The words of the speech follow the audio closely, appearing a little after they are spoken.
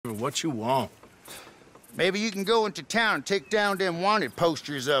what you want? Maybe you can go into town and take down them wanted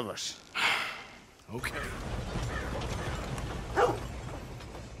posters of us. Okay.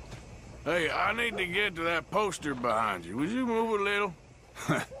 Hey, I need to get to that poster behind you. Would you move a little?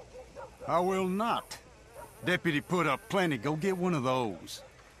 I will not. Deputy put up plenty. Go get one of those.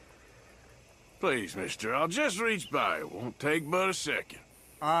 Please, mister, I'll just reach by. It won't take but a second.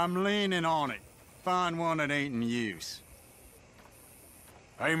 I'm leaning on it. Find one that ain't in use.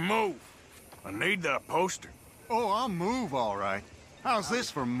 Hey, move. I need that poster. Oh, I'll move, all right. How's this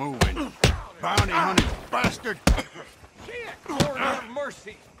for moving? Bounty hunting bastard! Lord have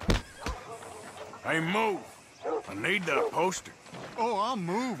mercy. Hey, move. I need that poster. Oh, I'll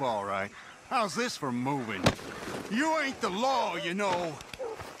move, all right. How's this for moving? You ain't the law, you know.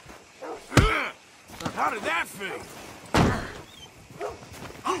 How did that feel?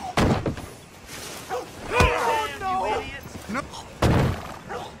 You idiots. No.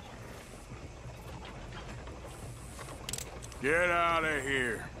 Get out of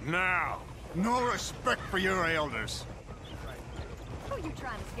here, now. No respect for your elders. Who are you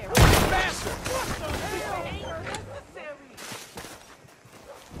trying to scare? Bastard! What the hell?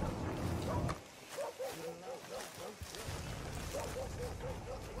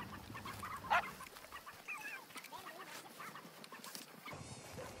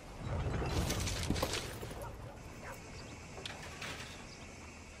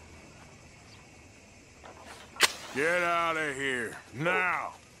 Get out of here,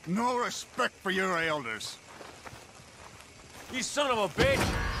 now. No respect for your elders. You son of a bitch!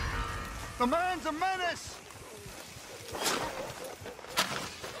 The man's a menace!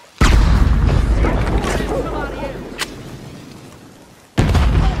 Somebody else!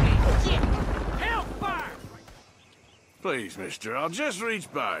 Holy shit! Hellfire! Please, mister, I'll just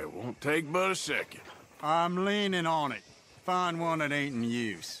reach by. It won't take but a second. I'm leaning on it. Find one that ain't in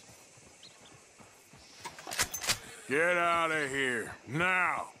use. Get out of here,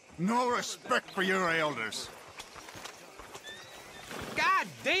 now. No respect for your elders.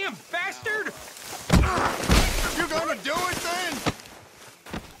 Goddamn bastard! You gonna do it then?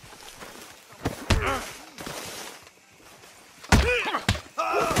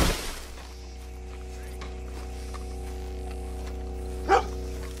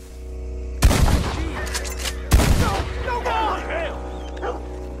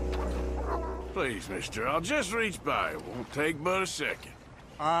 Please, mister, I'll just reach by. It won't take but a second.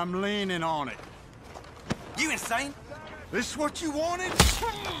 I'm leaning on it. You insane? This what you wanted?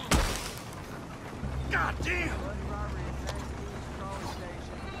 God damn!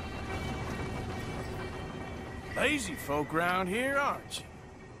 Lazy folk round here, aren't you?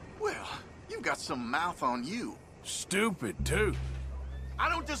 Well, you've got some mouth on you. Stupid, too. I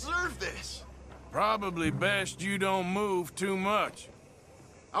don't deserve this. Probably best you don't move too much.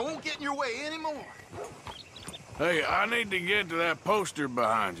 I won't get in your way anymore. Hey, I need to get to that poster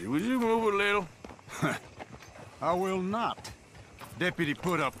behind you. Would you move a little? I will not. Deputy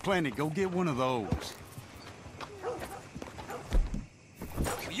put up plenty. Go get one of those.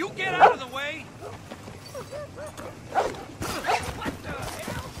 Will you get out of the way? What the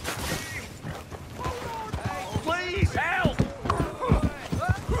hell? Please help!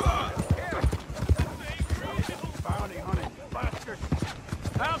 Bounty hunting bastard.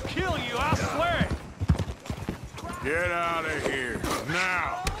 I'll kill you, I swear it! Get out of here,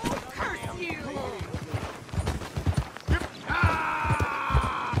 now. Curse you!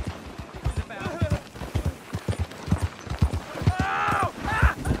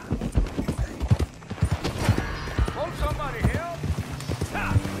 Won't somebody help?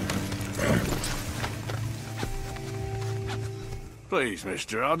 Please,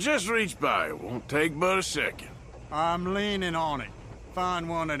 mister, I'll just reach by. It won't take but a second. I'm leaning on it. Find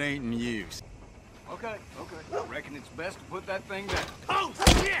one that ain't in use. Okay. I reckon it's best to put that thing down. Oh,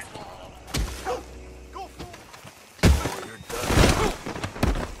 shit!